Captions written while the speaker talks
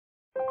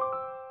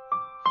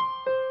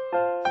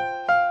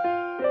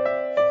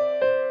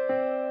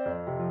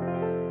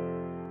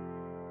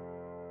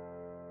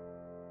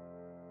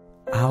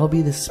I'll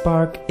be the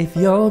spark if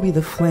you'll be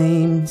the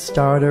flame.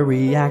 Start a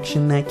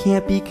reaction that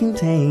can't be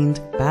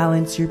contained.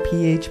 Balance your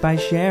pH by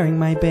sharing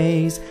my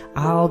base.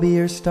 I'll be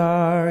your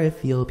star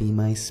if you'll be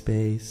my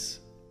space.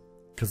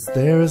 'Cause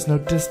there is no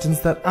distance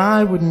that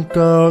I wouldn't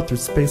go. Through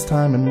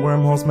space-time and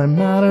wormholes my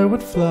matter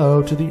would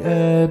flow to the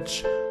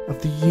edge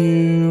of the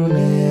universe.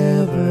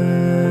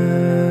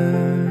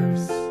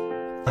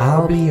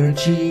 I'll be your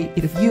G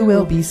if you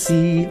will be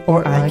C,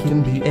 or I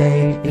can be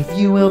A if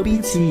you will be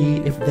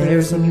T. If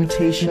there's a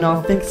mutation,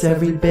 I'll fix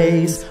every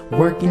base,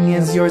 working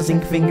as your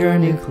zinc finger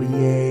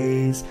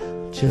nuclease.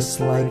 Just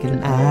like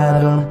an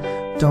atom,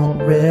 don't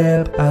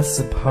rip us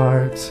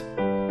apart,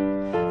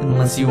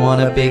 unless you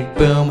want a big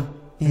boom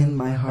in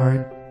my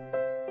heart.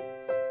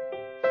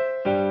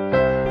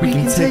 We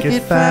can take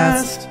it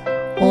fast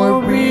or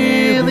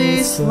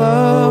really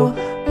slow,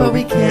 but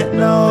we can't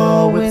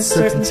know with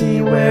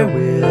certainty where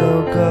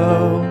we'll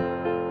go.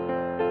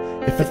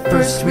 If at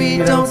first we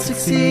don't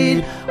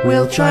succeed,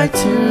 we'll try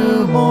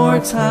 2 more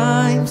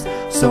times,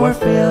 so our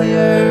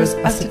failures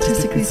are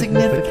statistically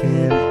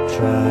significant.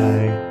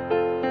 Try.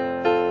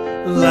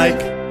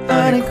 Like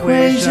an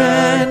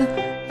equation,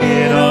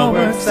 it all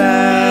works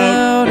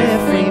out.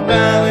 If we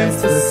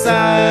balance the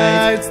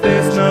sides,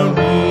 there's no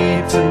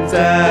need to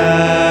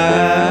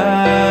doubt.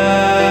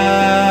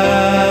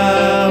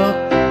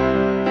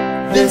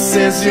 This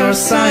is your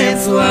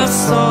science love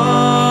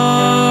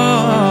song,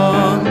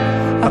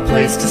 a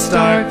place to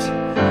start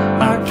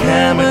our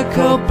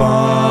chemical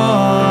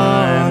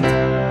bond,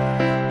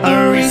 a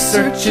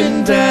research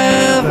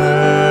endeavor.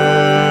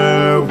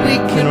 We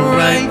can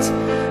write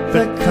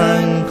the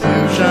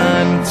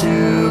conclusion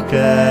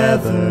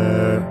together.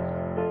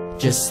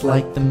 Just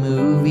like the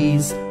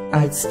movies,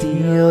 I'd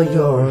steal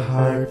your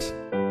heart,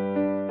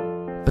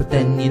 but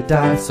then you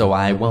die, so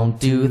I won't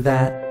do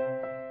that.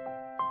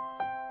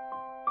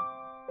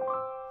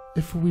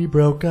 If we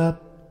broke up,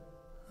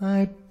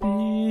 I'd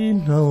be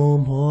no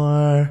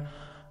more.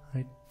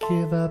 I'd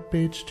give up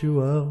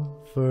H2O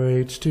for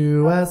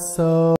H2SO.